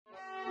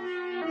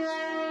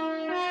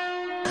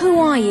Who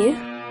are you?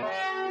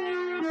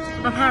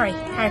 I'm Harry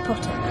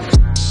Potter.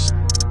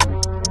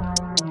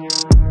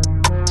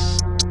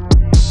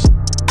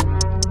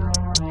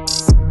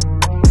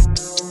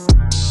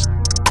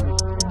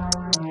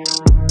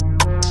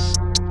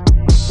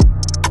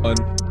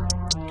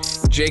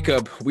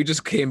 Jacob, we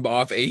just came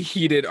off a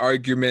heated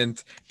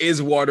argument.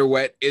 Is water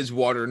wet? Is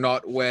water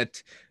not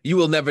wet? You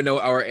will never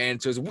know our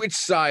answers. Which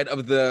side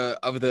of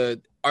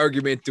the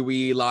argument do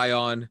we lie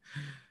on?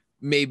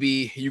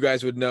 Maybe you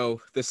guys would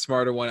know. The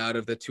smarter one out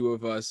of the two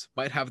of us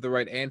might have the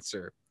right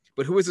answer.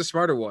 But who is the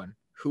smarter one?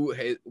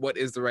 What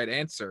is the right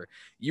answer?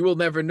 You will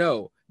never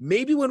know.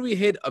 Maybe when we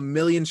hit 1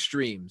 million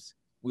streams,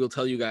 we'll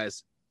tell you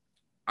guys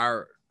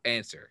our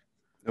answer.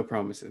 No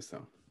promises,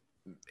 though.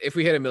 If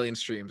we hit 1 million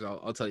streams,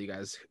 I'll tell you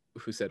guys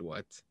who said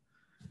what.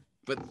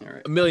 But All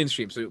right. 1 million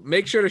streams. So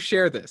make sure to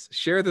share this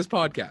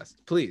podcast,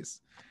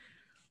 please.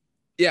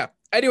 Yeah.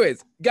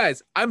 Anyways,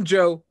 guys, I'm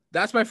Joe.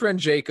 That's my friend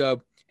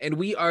Jacob. And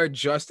we are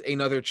just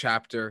another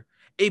chapter,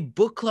 a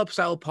book club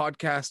style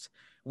podcast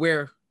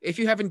where, if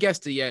you haven't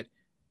guessed it yet,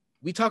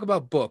 we talk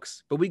about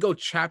books, but we go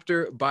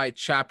chapter by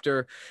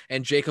chapter.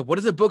 And Jacob, what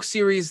is the book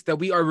series that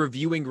we are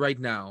reviewing right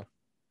now?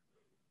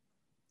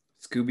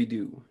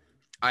 Scooby-Doo.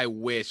 I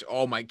wish.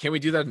 Oh my, can we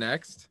do that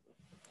next?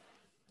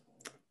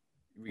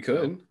 We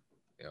could.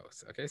 No.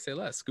 Okay, say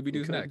less.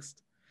 Scooby-Doo's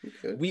next.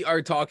 We We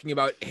are talking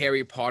about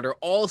Harry Potter,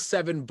 all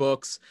 7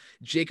 books.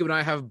 Jacob and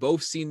I have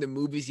both seen the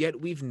movies, yet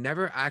we've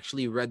never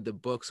actually read the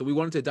book. So we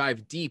wanted to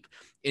dive deep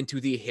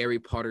into the Harry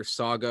Potter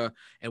saga.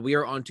 And we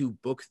are on to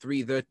book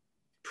 3, The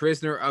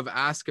Prisoner of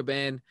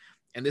Azkaban.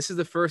 And this is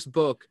the first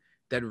book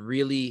that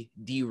really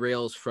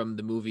derails from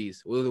the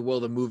movies. Well,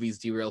 the movies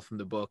derail from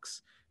the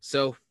books.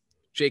 So,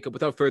 Jacob,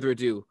 without further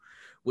ado,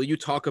 will you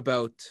talk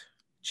about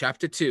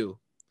chapter 2,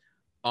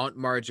 Aunt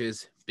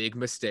Marge's Big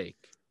Mistake?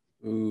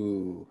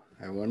 Ooh,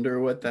 I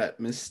wonder what that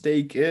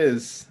mistake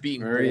is.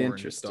 Being very born,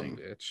 interesting.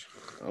 dumb bitch.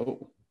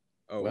 Oh,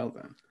 well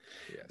then.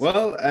 Yes.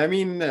 Well, I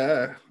mean,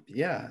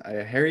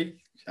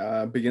 Harry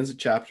begins a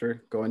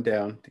chapter going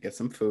down to get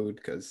some food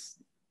because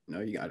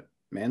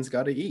man's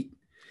got to eat.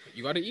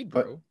 You got to eat,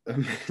 bro. But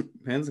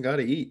man's got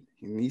to eat.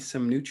 He needs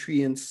some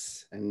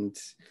nutrients, and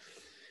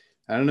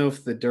I don't know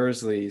if the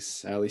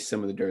Dursleys, at least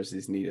some of the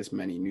Dursleys, need as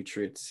many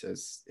nutrients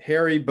as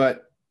Harry,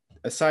 but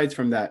aside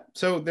from that,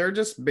 so they're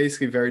just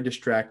basically very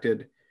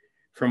distracted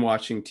from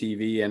watching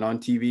TV, and on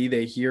TV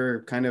they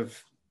hear kind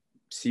of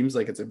seems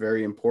like it's a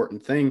very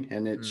important thing,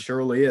 and it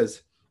surely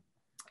is.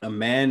 A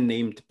man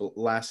named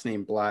last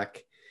name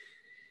Black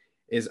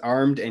is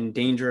armed and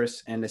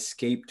dangerous and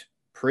escaped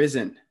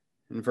prison.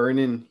 And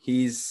Vernon,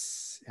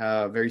 he's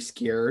very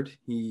scared.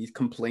 He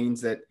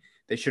complains that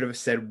they should have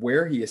said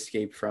where he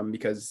escaped from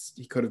because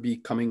he could have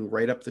been coming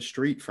right up the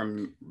street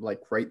from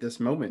right this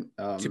moment.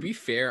 To be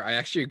fair, I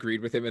actually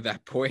agreed with him at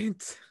that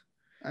point.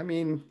 I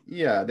mean,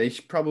 yeah, they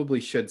probably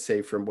should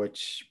say from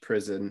which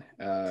prison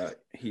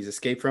he's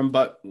escaped from,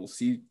 but we'll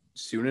see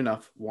soon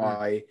enough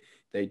why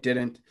they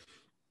didn't.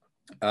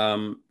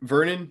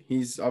 Vernon,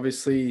 he's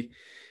obviously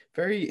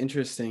very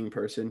interesting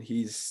person.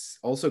 He's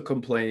also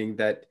complaining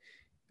that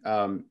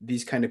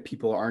these kind of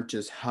people aren't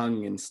just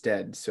hung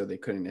instead, so they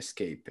couldn't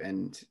escape.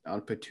 And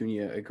Aunt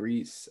Petunia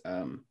agrees.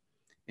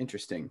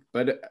 Interesting.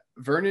 But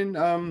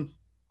Vernon,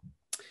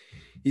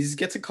 he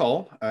gets a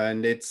call,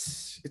 and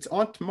it's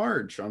Aunt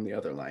Marge on the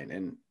other line.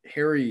 And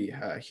Harry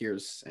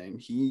hears, and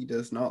he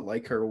does not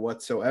like her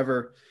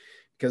whatsoever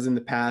because in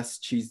the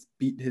past she's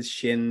beat his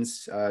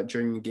shins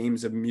during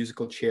games of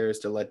musical chairs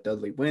to let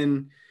Dudley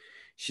win.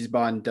 She's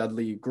bought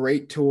Dudley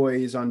great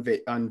toys on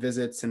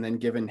visits and then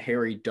given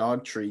Harry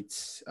dog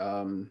treats.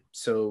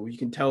 So you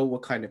can tell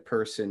what kind of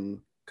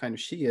person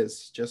she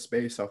is just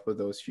based off of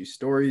those few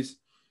stories.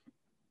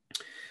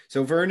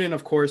 So Vernon,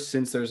 of course,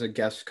 since there's a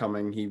guest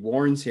coming, he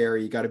warns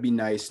Harry, you got to be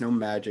nice, no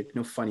magic,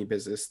 no funny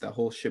business, the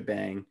whole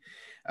shebang.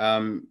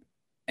 And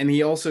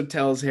he also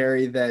tells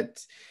Harry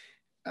that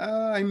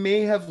I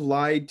may have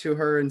lied to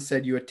her and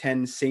said you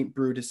attend St.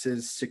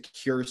 Brutus's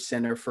Secure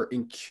Center for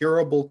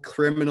Incurable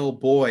Criminal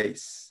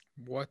Boys.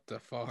 What the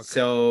fuck?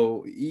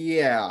 So,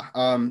 yeah,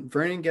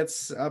 Vernon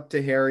gets up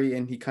to Harry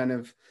and he kind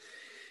of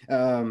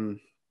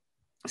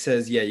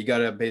says, yeah, you got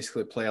to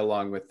basically play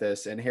along with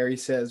this. And Harry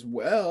says,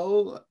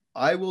 well,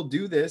 I will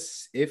do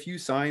this if you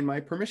sign my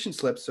permission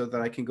slip so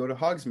that I can go to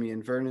Hogsmeade.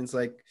 And Vernon's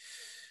like,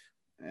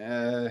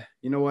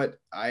 you know what?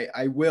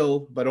 I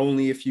will, but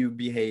only if you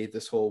behave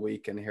this whole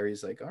week. And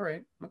Harry's like, all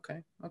right,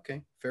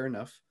 okay, fair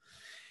enough.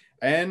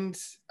 And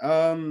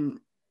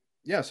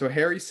so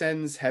Harry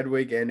sends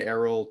Hedwig and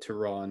Errol to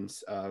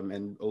Ron's,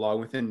 and along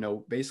with a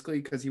note,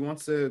 basically because he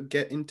wants to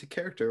get into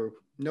character.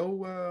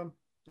 No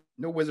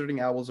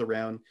wizarding owls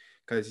around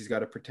because he's got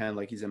to pretend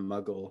like he's a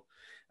muggle.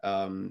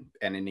 And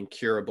an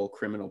incurable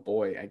criminal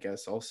boy, I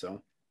guess,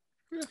 also.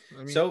 Yeah,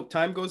 so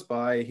time goes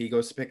by. He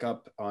goes to pick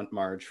up Aunt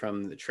Marge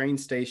from the train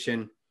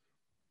station.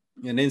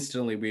 And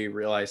instantly we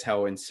realize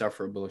how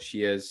insufferable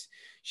she is.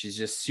 She's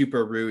just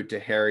super rude to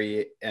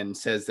Harry and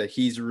says that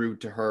he's rude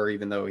to her,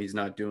 even though he's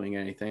not doing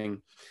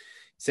anything.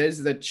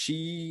 says that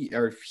he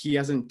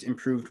hasn't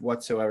improved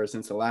whatsoever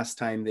since the last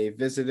time they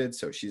visited.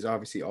 So she's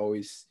obviously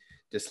always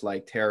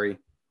disliked Harry.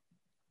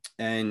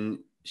 And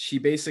she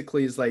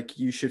basically is like,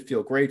 you should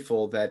feel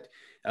grateful that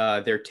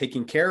they're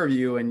taking care of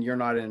you and you're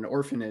not in an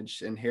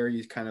orphanage. And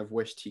Harry kind of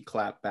wished he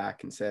clapped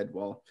back and said,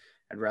 well,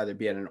 I'd rather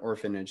be at an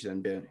orphanage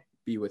than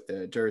be with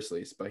the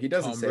Dursleys. But he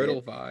doesn't Tom say Riddle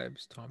it.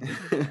 vibes. Tom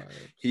Riddle vibes.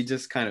 He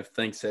just kind of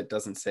thinks it,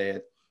 doesn't say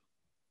it.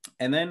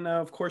 And then,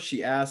 of course,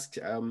 she asked,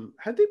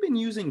 had they been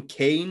using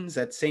canes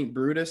at St.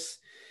 Brutus?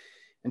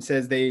 And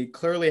says, they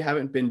clearly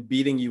haven't been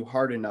beating you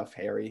hard enough,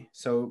 Harry.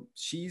 So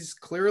she's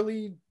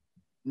clearly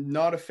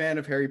not a fan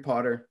of Harry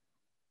Potter.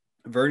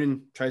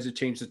 Vernon tries to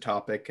change the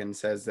topic and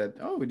says that,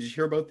 oh, did you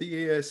hear about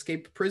the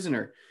escaped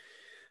prisoner?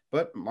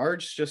 But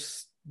Marge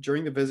just,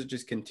 during the visit,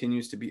 just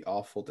continues to be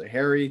awful to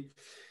Harry.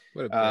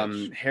 What a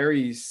bitch.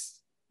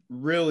 Harry's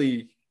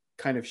really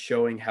kind of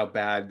showing how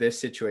bad this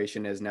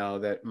situation is now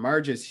that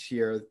Marge is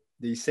here.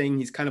 He's saying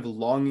he's kind of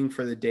longing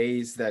for the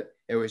days that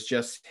it was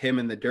just him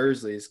and the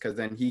Dursleys, because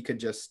then he could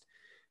just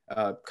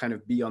kind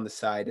of be on the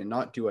side and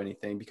not do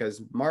anything,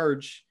 because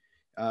Marge,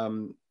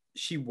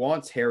 she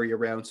wants Harry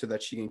around so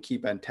that she can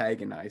keep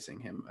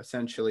antagonizing him,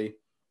 essentially.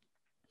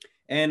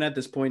 And at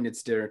this point,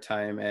 it's dinner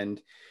time,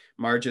 and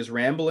Marge is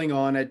rambling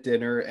on at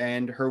dinner,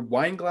 and her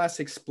wine glass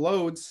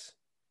explodes,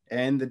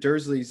 and the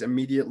Dursleys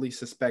immediately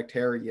suspect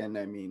Harry. And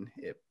I mean,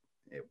 it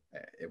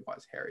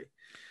was Harry.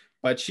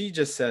 But she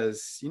just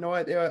says, you know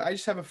what? I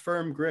just have a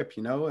firm grip,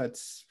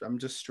 I'm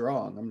just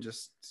strong. I'm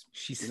just,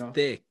 she's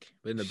thick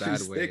in a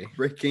bad way. Thick,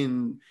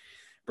 breaking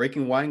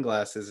wine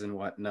glasses and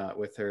whatnot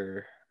with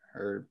her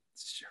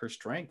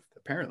strength,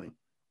 apparently.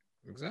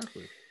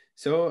 Exactly.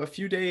 So a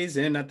few days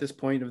in, at this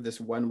point of this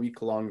 1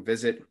 week long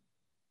visit,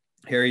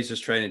 Harry's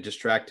just trying to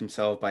distract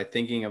himself by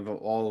thinking of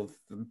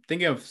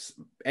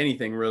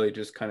anything, really,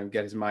 just kind of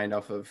get his mind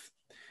off of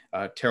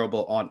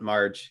terrible Aunt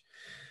Marge.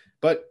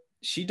 But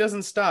she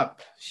doesn't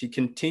stop. She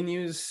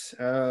continues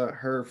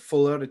her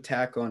full-out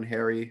attack on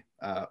Harry,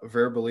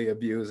 verbally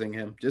abusing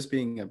him, just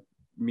being a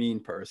mean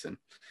person.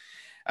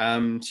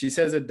 She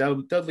says that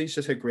Dudley's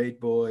just a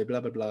great boy, blah,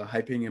 blah, blah,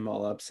 hyping him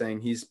all up,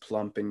 saying he's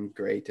plump and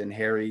great, and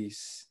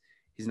he's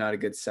not a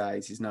good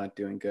size. He's not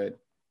doing good.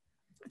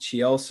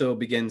 She also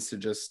begins to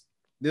just,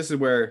 this is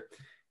where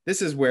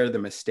the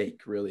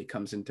mistake really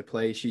comes into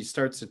play. She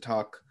starts to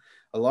talk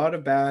a lot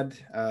of bad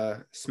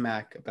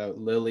smack about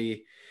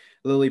Lily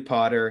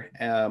Potter,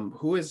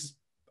 who is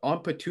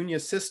Aunt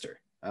Petunia's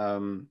sister.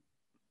 And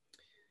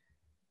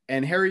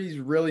Harry's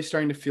really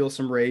starting to feel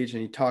some rage,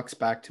 and he talks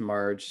back to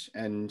Marge,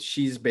 and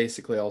she's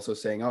basically also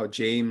saying, oh,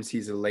 James,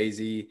 he's a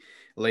lazy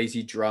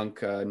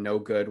drunk, no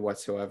good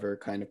whatsoever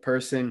kind of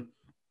person.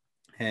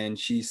 And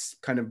she's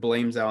kind of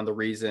blames on the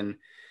reason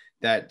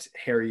that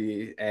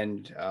Harry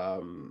and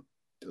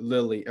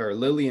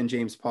Lily and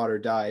James Potter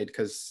died,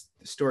 because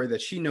the story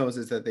that she knows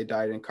is that they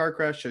died in a car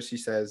crash. So she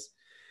says,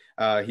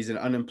 he's an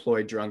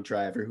unemployed drunk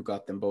driver who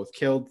got them both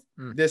killed.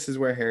 This is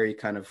where Harry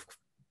kind of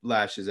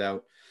lashes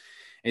out.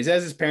 And he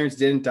says his parents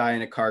didn't die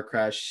in a car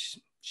crash.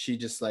 She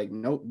just like,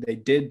 nope, they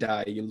did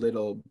die, you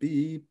little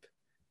beep.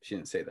 She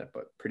didn't say that,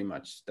 but pretty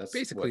much that's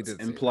basically what's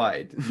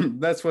implied.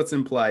 That's what's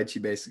implied. She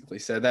basically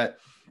said that.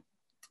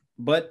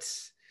 But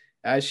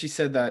as she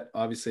said that,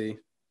 obviously,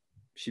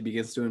 she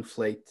begins to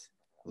inflate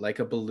like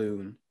a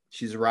balloon.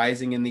 She's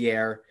rising in the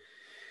air.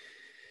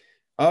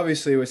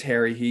 Obviously, it was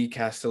Harry. He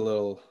cast a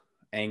little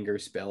anger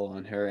spell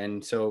on her,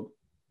 and so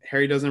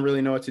Harry doesn't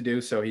really know what to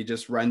do, so he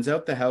just runs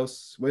out the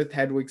house with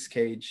Hedwig's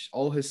cage,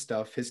 all his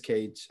stuff, his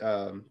cage,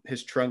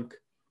 his trunk,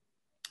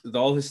 with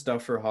all his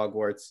stuff for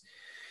Hogwarts.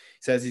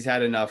 Says he's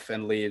had enough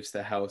and leaves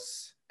the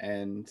house,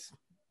 and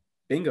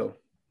bingo,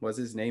 was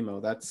his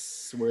name-o.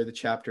 That's where the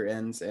chapter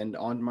ends, and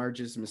Aunt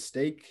Marge's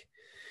mistake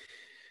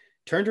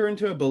turned her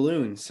into a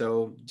balloon.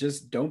 So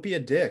just don't be a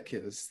dick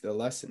is the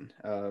lesson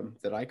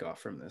that I got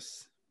from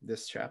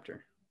this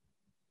chapter.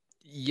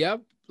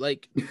 Yep.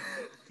 Like,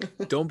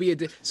 don't be a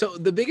dick. So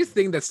the biggest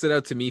thing that stood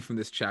out to me from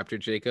this chapter,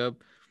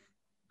 Jacob,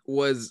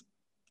 was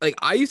like,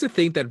 I used to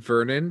think that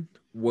Vernon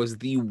was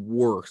the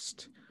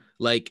worst.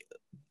 Like,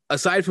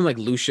 aside from like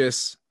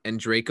Lucius and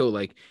Draco,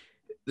 like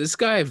this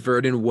guy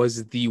Vernon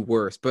was the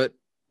worst. But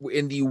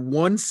in the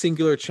one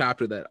singular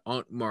chapter that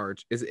Aunt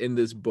Marge is in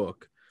this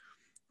book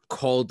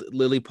called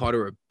Lily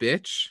Potter a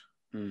bitch,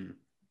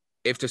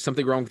 if there's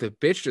something wrong with the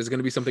bitch, there's going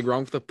to be something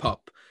wrong with the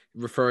pup,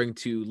 referring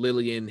to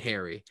Lily and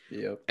Harry.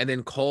 Yep. And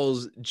then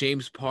calls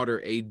James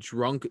Potter a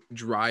drunk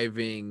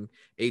driving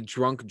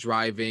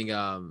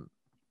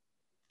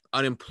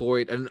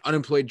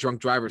unemployed drunk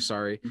driver,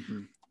 sorry.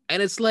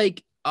 And it's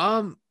like,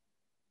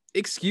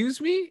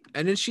 excuse me?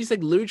 And then she's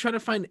like literally trying to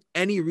find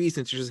any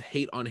reason to just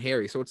hate on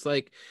Harry. So it's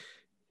like,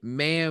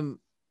 ma'am,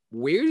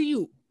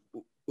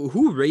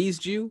 who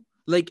raised you?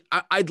 Like,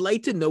 I'd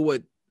like to know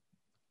what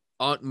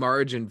Aunt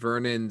Marge and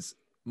Vernon's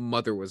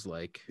mother was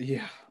like.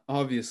 Yeah,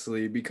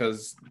 obviously,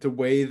 because the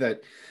way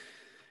that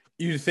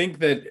you think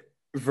that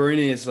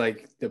Vernon is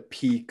like the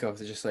peak of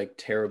just like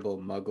terrible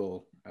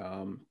muggle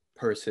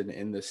person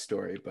in this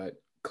story,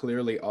 but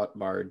clearly Aunt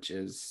Marge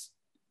is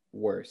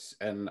worse.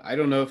 And I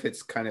don't know if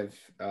it's kind of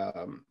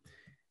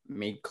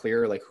made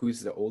clear like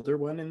who's the older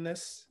one in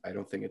this. I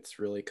don't think it's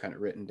really kind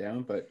of written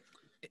down, but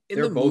In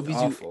they're the both movies,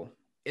 awful.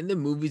 in the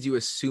movies, you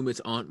assume it's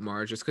Aunt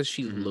Marge just because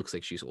she Mhm. looks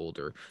like she's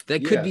older.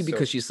 That could Yeah, be so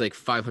because she's like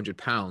 500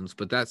 pounds,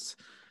 but that's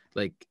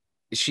like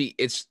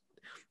it's.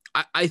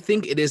 I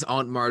think it is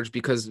Aunt Marge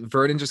because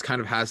Vernon just kind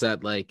of has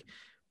that like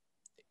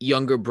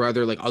younger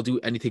brother, like I'll do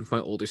anything for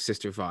my older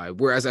sister vibe.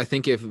 Whereas I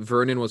think if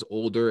Vernon was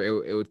older,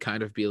 it would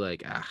kind of be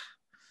like,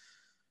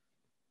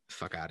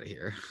 fuck out of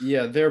here.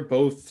 yeah, they're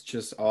both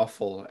just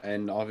awful.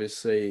 And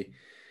obviously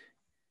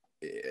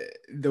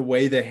the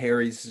way that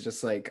Harry's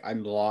just like,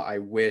 I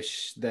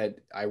wish that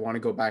I want to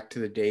go back to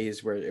the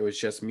days where it was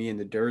just me and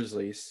the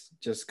Dursleys,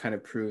 just kind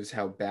of proves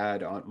how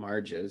bad Aunt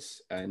Marge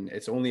is. And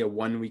it's only a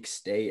 1 week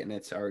stay and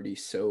it's already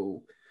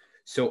so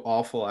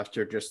awful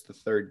after just the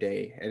third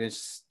day. And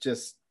it's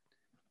just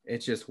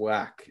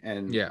whack.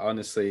 And Yeah.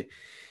 honestly,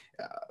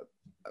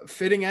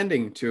 fitting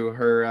ending to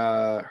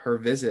her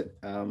visit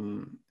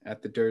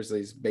at the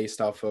Dursleys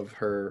based off of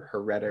her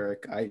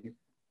rhetoric.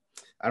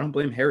 I don't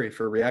blame Harry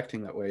for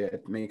reacting that way.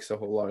 It makes a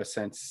whole lot of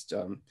sense.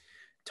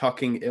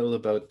 Talking ill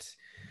about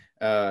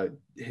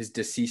his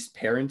deceased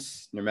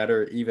parents, no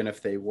matter even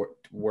if they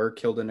were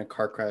killed in a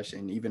car crash,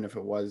 and even if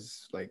it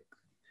was like,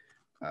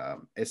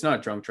 it's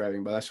not drunk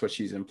driving, but that's what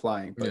she's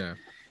implying. But Yeah.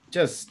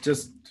 just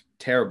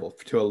terrible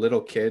to a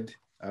little kid,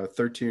 a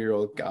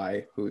 13-year-old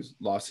guy who's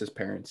lost his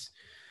parents.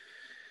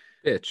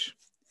 Bitch.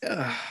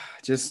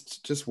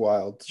 Just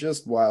wild,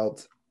 just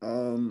wild.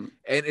 And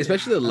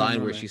especially the I don't line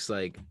know, where man. she's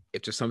like,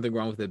 if there's something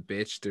wrong with a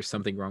bitch, there's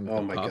something wrong with Oh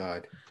the my pup.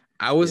 god.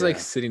 I was like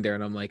Yeah. sitting there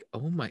and I'm like,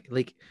 oh my,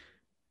 like,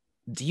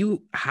 do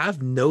you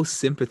have no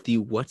sympathy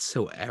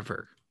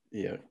whatsoever?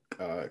 Yeah,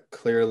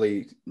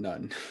 clearly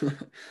none.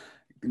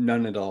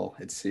 None at all,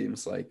 it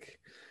seems like.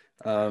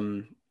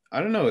 Um, I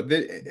don't know.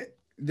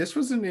 This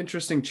was an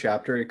interesting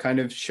chapter. It kind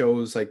of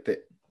shows like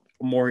the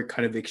more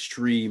kind of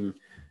extreme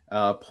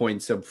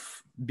points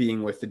of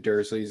being with the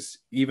Dursleys.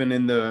 Even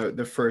in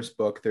the first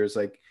book, there's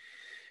like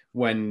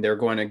when they're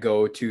going to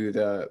go to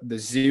the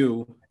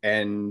zoo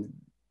and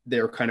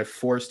they're kind of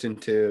forced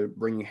into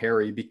bringing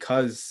Harry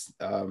because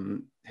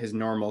his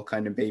normal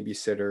kind of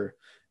babysitter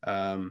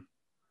um,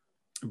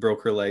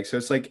 broke her leg. So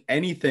it's like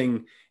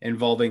anything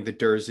involving the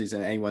Dursleys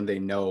and anyone they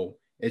know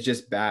is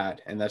just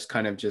bad, and that's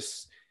kind of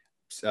just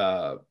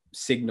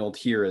signaled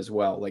here as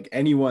well. Like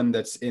anyone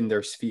that's in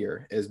their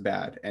sphere is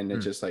bad, and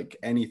it's just like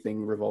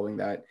anything revolving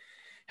that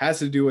has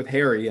to do with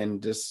Harry,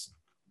 and just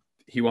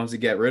he wants to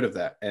get rid of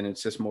that, and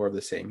it's just more of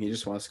the same. He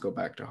just wants to go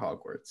back to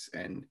Hogwarts,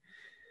 and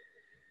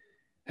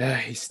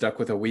he's stuck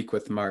with a week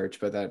with Marge,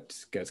 but that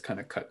gets kind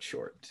of cut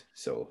short.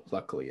 So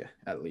luckily,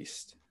 at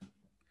least.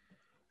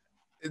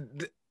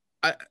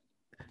 I,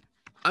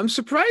 I'm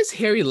surprised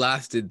Harry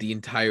lasted the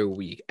entire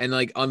week. And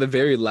like on the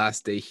very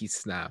last day, he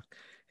snapped.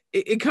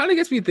 It kind of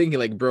gets me thinking,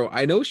 like, bro,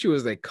 I know she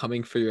was like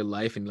coming for your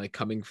life and like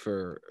coming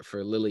for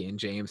Lily and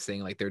James,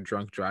 saying like they're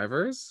drunk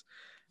drivers.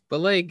 But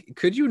like,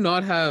 could you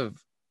not have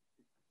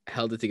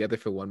held it together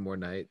for one more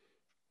night?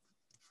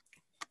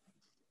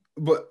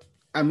 But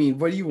I mean,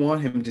 what do you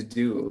want him to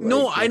do?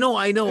 No, Like, I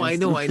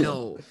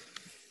know.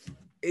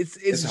 it's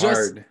It's just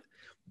hard.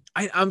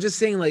 I'm just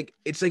saying, like,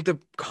 it's like the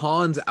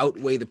cons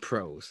outweigh the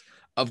pros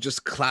of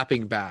just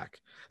clapping back.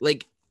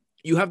 Like,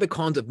 you have the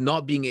cons of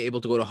not being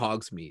able to go to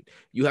Hogsmeade.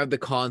 You have the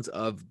cons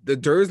of the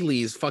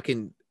Dursleys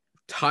fucking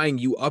tying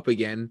you up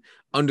again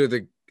under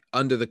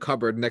the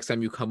cupboard next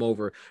time you come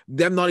over.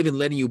 Them not even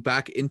letting you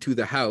back into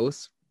the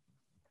house,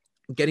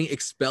 getting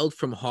expelled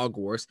from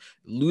Hogwarts,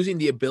 losing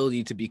the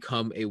ability to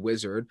become a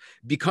wizard,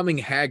 becoming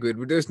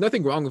Hagrid. There's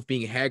nothing wrong with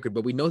being Hagrid,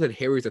 but we know that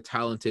Harry's a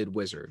talented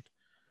wizard.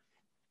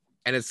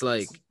 And it's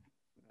like,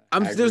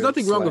 there's Hagrid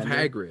nothing wrong with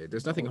slander. Hagrid.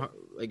 There's nothing Oh.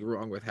 like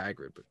wrong with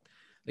Hagrid, but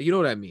like, you know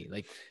what I mean?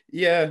 Like,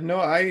 Yeah, no,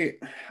 I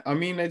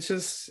mean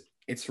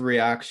it's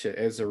reaction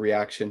as a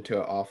reaction to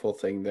an awful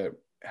thing that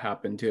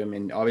happened to him.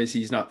 And obviously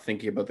he's not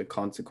thinking about the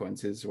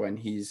consequences when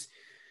he's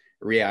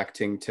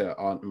reacting to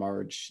Aunt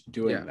Marge yeah,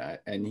 doing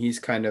that. And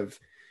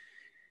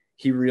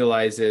he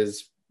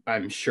realizes,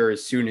 I'm sure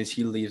as soon as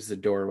he leaves the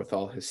door with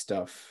all his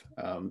stuff,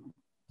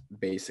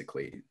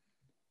 basically,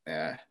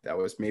 that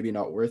was maybe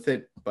not worth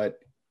it, but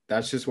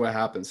that's just what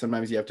happens.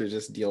 Sometimes you have to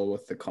just deal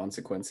with the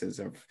consequences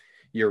of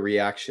your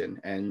reaction.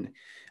 And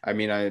I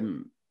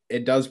mean,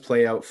 it does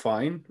play out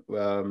fine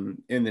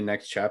in the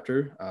next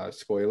chapter,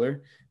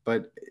 spoiler,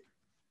 but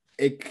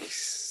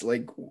it's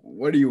like,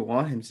 what do you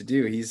want him to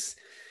do?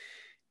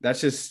 That's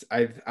just,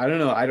 I don't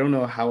know. I don't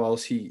know how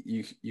else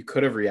you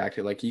could have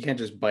reacted. Like, you can't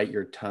just bite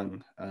your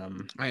tongue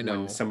I when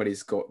know.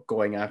 somebody's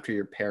going after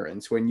your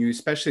parents, when you,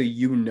 especially,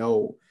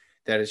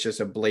 that it's just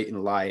a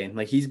blatant lie. And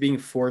like, he's being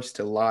forced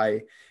to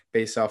lie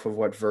based off of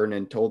what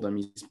Vernon told him.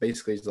 He's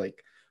basically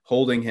like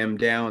holding him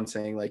down,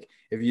 saying like,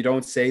 if you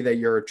don't say that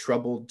you're a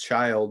troubled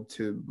child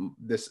to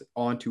this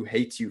aunt who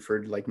hates you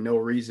for like no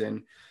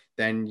reason,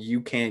 then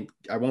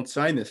I won't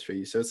sign this for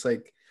you. So it's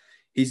like,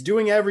 he's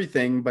doing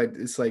everything, but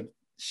it's like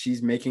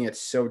she's making it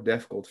so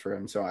difficult for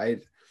him. So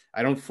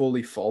I don't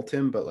fully fault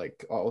him, but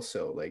like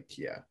also like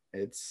yeah,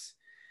 it's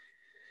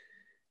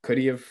could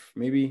he have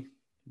maybe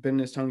bitten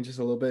his tongue just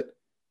a little bit?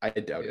 I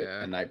doubt it,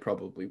 Yeah. and I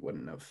probably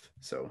wouldn't have.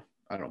 So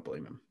I don't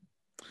blame him.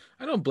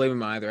 I don't blame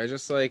him either. I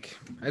just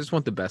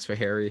want the best for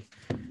Harry.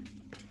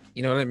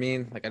 You know what I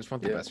mean? Like I just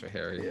want the Yeah, best for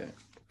Harry. yeah,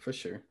 for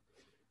sure.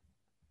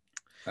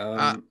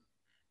 Uh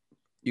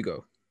you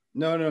go.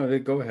 No,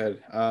 go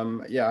ahead.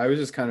 Yeah, I was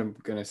just kind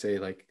of gonna say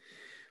like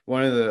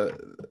one of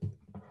the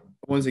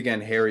once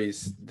again,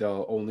 Harry's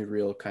the only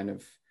real kind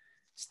of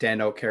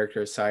standout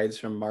character aside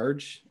from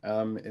Marge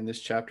in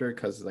this chapter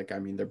because like I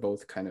mean they're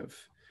both kind of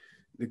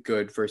the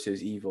good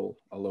versus evil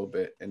a little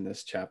bit in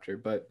this chapter,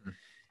 but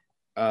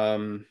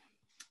um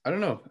I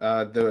don't know.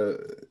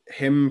 The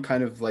him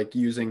kind of like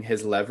using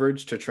his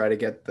leverage to try to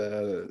get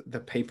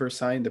the paper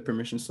signed, the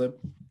permission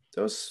slip.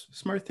 That was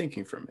smart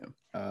thinking from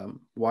him.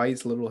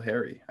 Wise little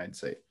Harry, I'd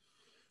say.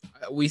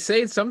 We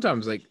say it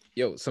sometimes, like,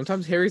 yo,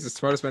 sometimes Harry's the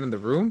smartest man in the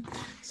room.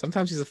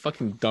 Sometimes he's the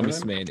fucking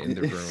dumbest man in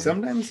the room.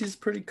 Sometimes he's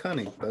pretty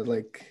cunning, but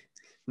like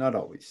not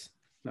always.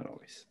 Not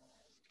always.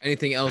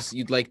 Anything else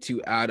you'd like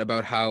to add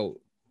about how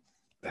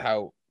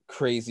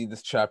crazy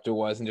this chapter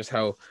was and just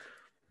how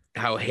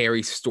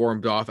Harry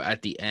stormed off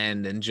at the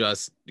end and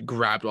just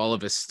grabbed all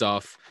of his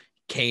stuff,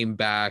 came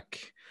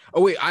back.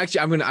 Oh wait, actually,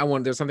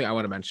 there's something I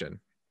want to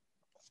mention.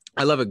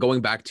 I love it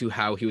going back to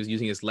how he was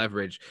using his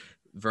leverage.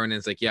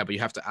 Vernon's like, yeah, but you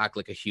have to act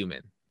like a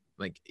human.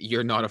 Like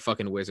you're not a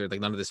fucking wizard. Like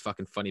none of this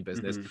fucking funny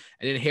business. Mhm.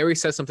 And then Harry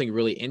says something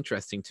really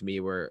interesting to me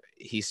where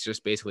he's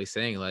just basically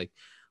saying like,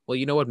 well,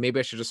 you know what? Maybe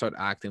I should just start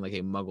acting like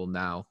a muggle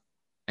now.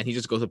 And he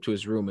just goes up to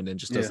his room and then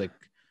just does Yeah. like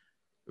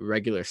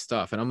regular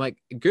stuff. And I'm like,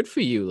 good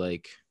for you.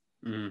 Like,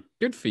 Mhm.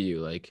 good for you.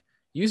 Like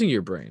using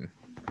your brain.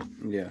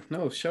 Yeah.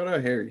 No, shout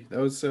out Harry. That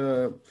was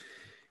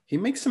he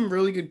makes some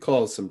really good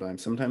calls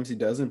sometimes. Sometimes he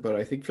doesn't, but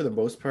I think for the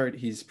most part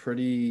he's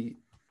pretty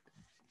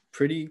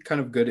kind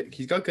of good.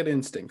 He's got good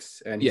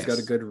instincts and he's got a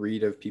Yes. good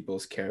read of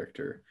people's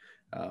character.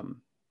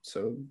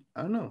 So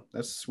I don't know.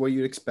 That's what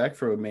you'd expect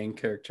from a main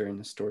character in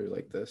a story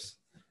like this.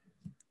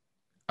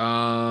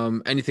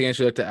 Anything else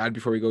you'd like to add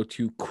before we go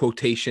to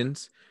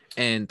quotations?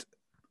 And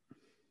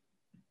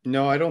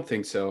No, I don't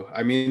think so.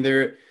 I mean,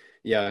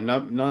 yeah,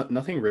 not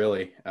nothing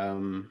really.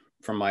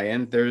 From my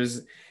end, there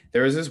is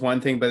this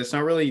one thing, but it's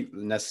not really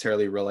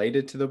necessarily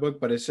related to the book,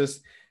 but it's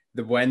just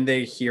when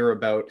they hear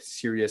about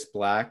Sirius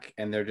Black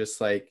and they're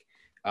just like,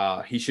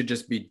 he should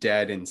just be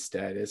dead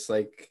instead. It's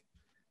like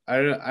I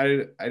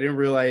didn't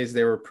realize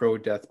they were pro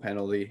death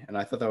penalty, and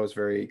I thought that was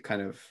very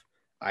kind of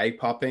eye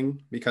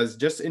popping because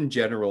just in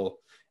general,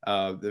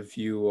 the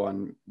view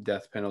on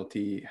death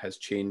penalty has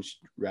changed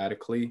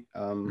radically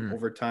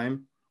over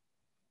time,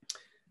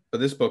 but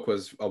this book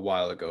was a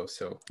while ago,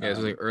 so yeah, it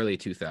was like early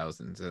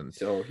 2000s. And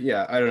so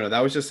yeah, I don't know,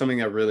 that was just something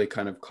that really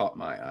kind of caught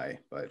my eye,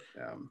 but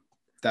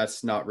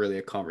that's not really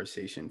a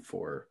conversation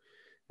for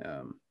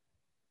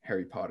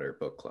Harry Potter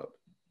book club.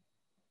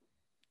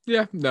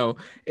 yeah, no.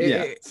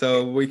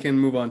 So we can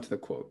move on to the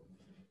quote.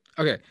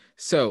 Okay,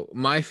 so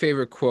my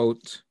favorite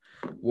quote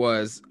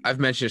was, I've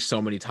mentioned it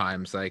so many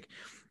times, like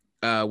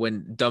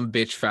when dumb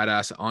bitch fat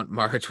ass Aunt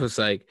Marge was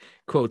like,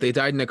 quote, they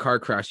died in a car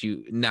crash,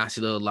 you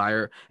nasty little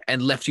liar,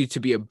 and left you to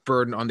be a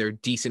burden on their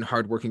decent,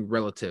 hardworking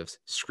relatives,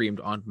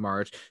 screamed Aunt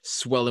Marge,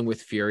 swelling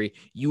with fury.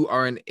 You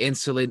are an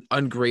insolent,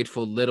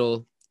 ungrateful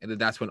little. And then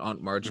that's when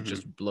Aunt Marge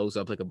just blows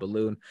up like a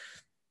balloon.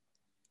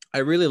 I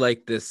really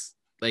like this.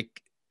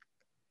 Like,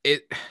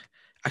 it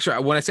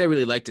actually, when I say I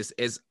really like this,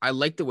 is I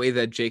like the way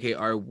that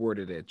JKR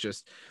worded it.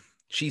 Just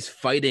she's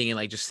fighting and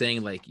like just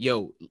saying like,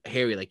 yo,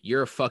 Harry, like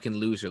you're a fucking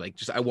loser. Like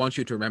just I want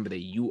you to remember that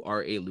you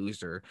are a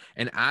loser.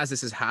 And as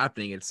this is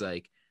happening, it's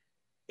like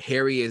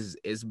Harry is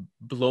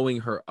blowing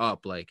her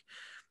up. Like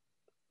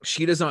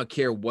she does not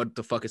care what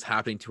the fuck is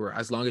happening to her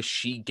as long as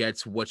she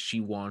gets what she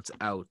wants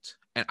out.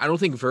 And I don't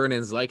think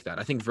Vernon's like that.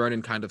 I think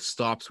Vernon kind of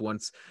stops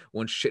once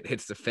shit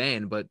hits the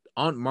fan. But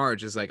Aunt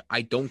Marge is like,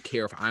 I don't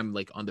care if I'm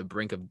like on the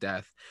brink of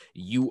death.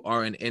 You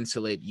are an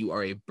insulate. You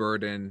are a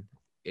burden.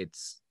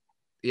 It's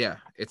yeah,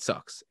 it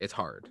sucks. It's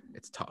hard.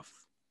 It's tough.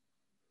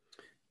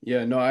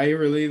 Yeah, no, I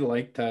really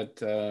like that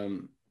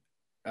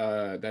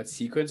that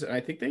sequence. And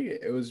I think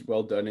it was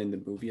well done in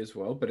the movie as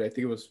well, but I think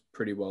it was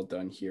pretty well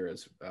done here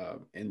as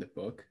in the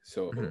book.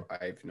 So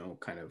I've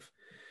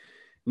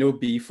no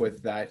beef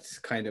with that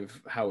kind of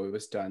how it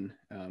was done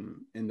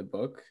in the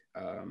book.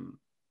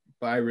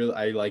 But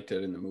I liked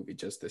it in the movie,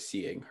 just the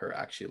seeing her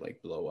actually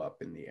like blow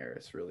up in the air.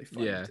 It's really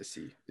fun to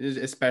see,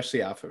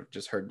 especially after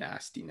just her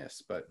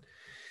nastiness. But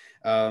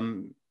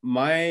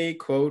my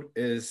quote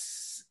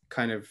is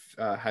kind of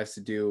has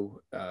to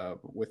do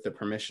with the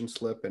permission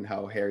slip and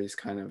how Harry's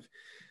kind of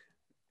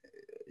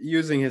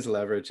using his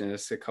leverage, and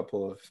it's a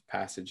couple of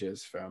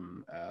passages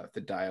from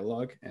the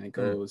dialogue, and it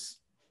goes,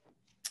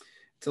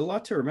 it's a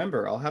lot to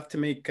remember. I'll have to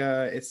make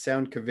it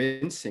sound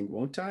convincing,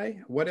 won't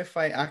I? What if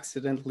I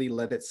accidentally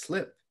let it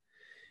slip?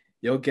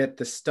 You'll get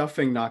the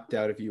stuffing knocked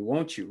out of you,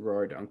 won't you?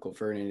 Roared Uncle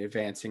Vernon,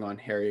 advancing on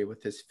Harry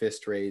with his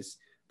fist raised.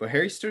 But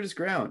Harry stood his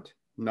ground.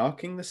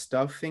 Knocking the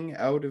stuffing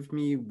out of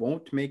me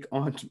won't make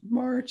Aunt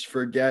March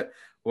forget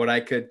what I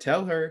could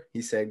tell her,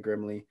 he said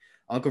grimly.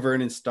 Uncle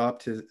Vernon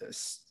stopped,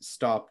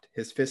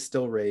 his fist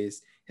still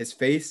raised, his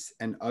face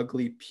an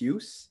ugly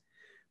puce.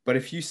 But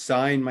if you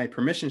sign my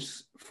permission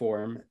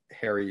form,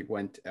 Harry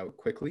went out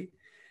quickly,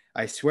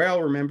 I swear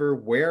I'll remember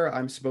where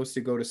I'm supposed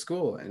to go to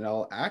school, and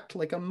I'll act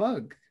like a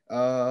mug,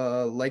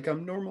 like a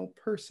normal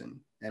person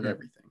and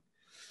everything.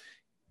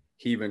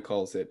 He even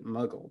calls it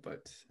muggle,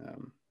 but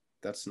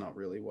that's not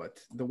really what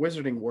the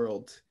wizarding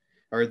world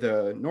or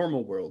the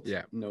normal world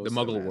knows. The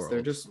muggle world.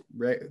 They're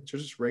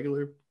just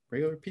regular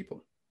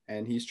people,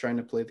 and he's trying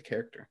to play the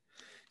character.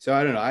 So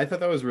I don't know. I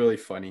thought that was really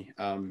funny.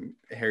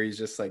 Harry's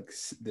just like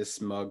this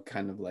smug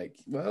kind of like,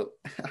 well,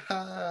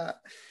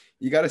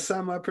 you got to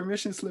sign my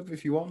permission slip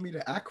if you want me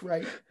to act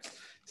right.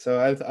 So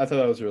I thought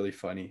that was really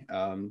funny.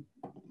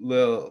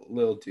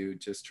 Little dude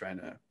just trying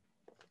to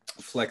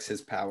flex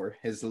his power,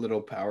 his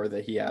little power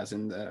that he has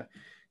in the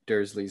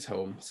Dursleys'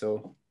 home.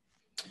 So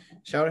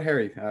shout out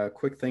Harry,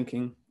 quick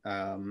thinking,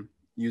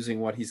 using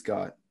what he's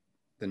got,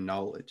 the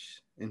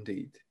knowledge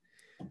indeed,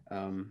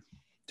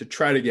 to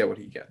try to get what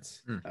he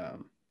gets.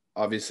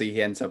 Obviously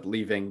he ends up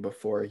leaving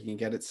before he can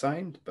get it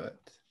signed, but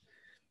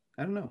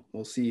I don't know.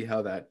 We'll see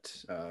how that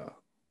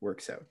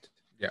works out.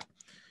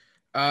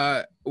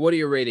 Yeah. What are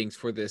your ratings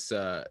for this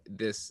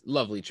this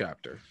lovely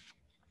chapter?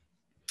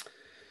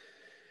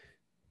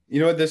 You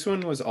know what? This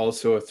one was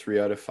also a 3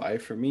 out of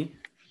 5 for me.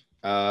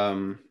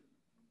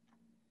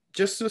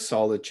 Just a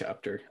solid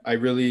chapter. I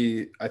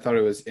thought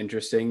it was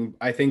interesting.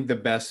 I think the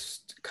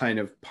best kind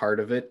of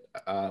part of it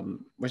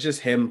was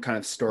just him kind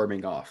of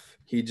storming off.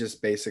 He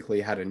just basically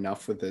had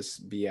enough with this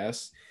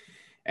BS.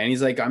 And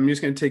he's like, I'm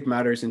just going to take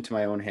matters into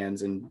my own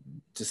hands and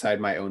decide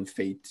my own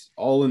fate,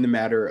 all in the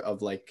matter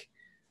of like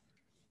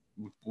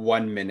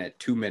 1 minute,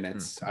 2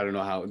 minutes. I don't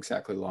know how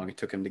exactly long it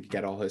took him to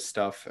get all his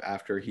stuff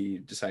after he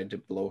decided to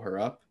blow her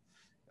up,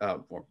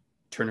 or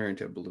turn her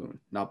into a balloon,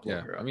 not blow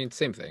her up. I mean,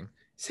 same thing.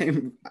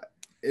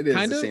 It is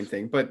kind the same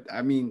thing, but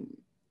I mean,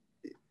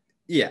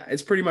 yeah,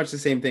 it's pretty much the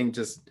same thing,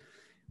 just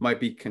might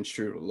be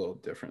construed a little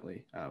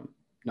differently.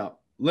 Not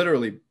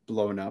literally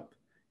blown up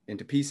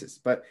into pieces.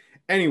 But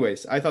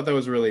anyways, I thought that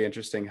was really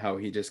interesting how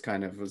he just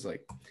kind of was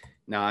like,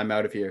 nah, I'm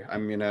out of here.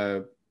 I'm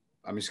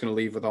just gonna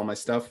leave with all my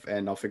stuff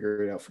and I'll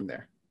figure it out from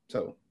there.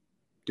 So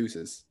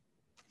deuces.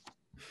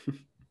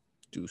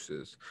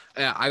 Deuces.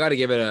 Yeah, I gotta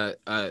give it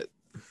a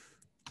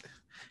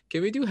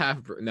can we do half?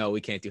 No, we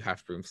can't do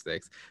half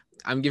broomsticks.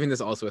 I'm giving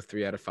this also a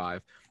 3 out of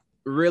 5.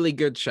 Really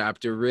good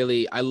chapter.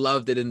 Really, I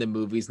loved it in the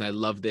movies and I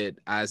loved it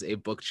as a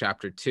book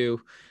chapter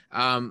too.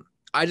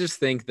 I just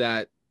think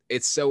that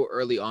it's so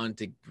early on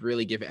to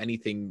really give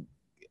anything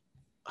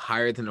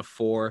higher than a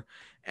 4.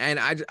 And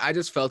I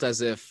just felt as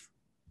if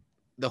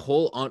the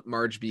whole Aunt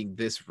Marge being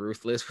this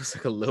ruthless was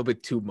like a little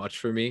bit too much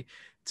for me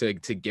to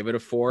give it a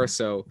 4.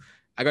 So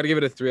I got to give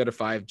it a 3 out of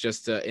 5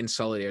 just in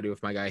solidarity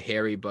with my guy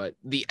Harry. But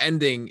the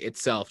ending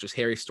itself, just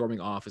Harry storming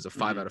off, is a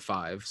 5 out of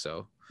 5.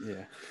 So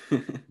yeah,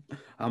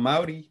 I'm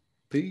outie.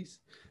 Peace.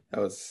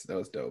 That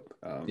was dope.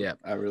 Yeah,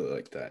 I really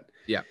like that.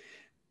 Yeah,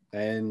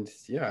 and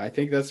yeah, I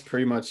think that's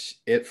pretty much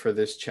it for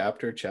this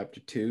chapter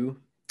 2,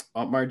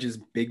 Aunt Marge's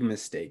big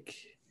mistake.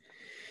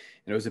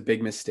 And it was a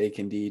big mistake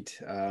indeed.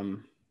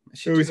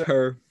 It was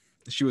her.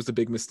 She was the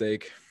big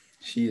mistake.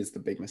 She is the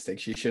big mistake.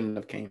 She shouldn't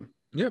have came.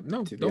 Yep.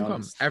 No, don't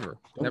come ever.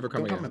 Never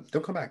come again.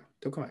 Don't come back.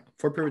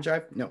 Fort Privet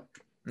Drive. No.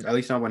 At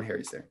least not when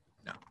Harry's there.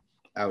 No.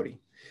 Outie.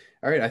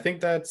 All right. I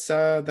think that's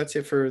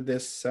it for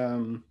this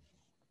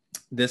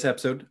this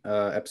episode.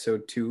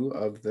 Episode 2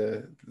 of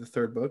the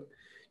third book.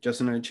 Just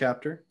another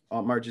chapter.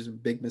 Aunt Marge's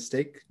big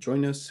mistake.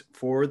 Join us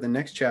for the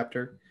next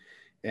chapter,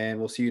 and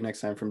we'll see you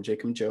next time from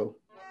Jacob and Joe.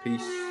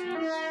 Peace.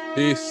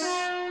 Peace.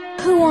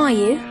 Who are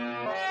you?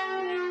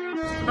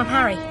 I'm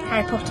Harry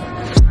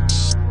Potter.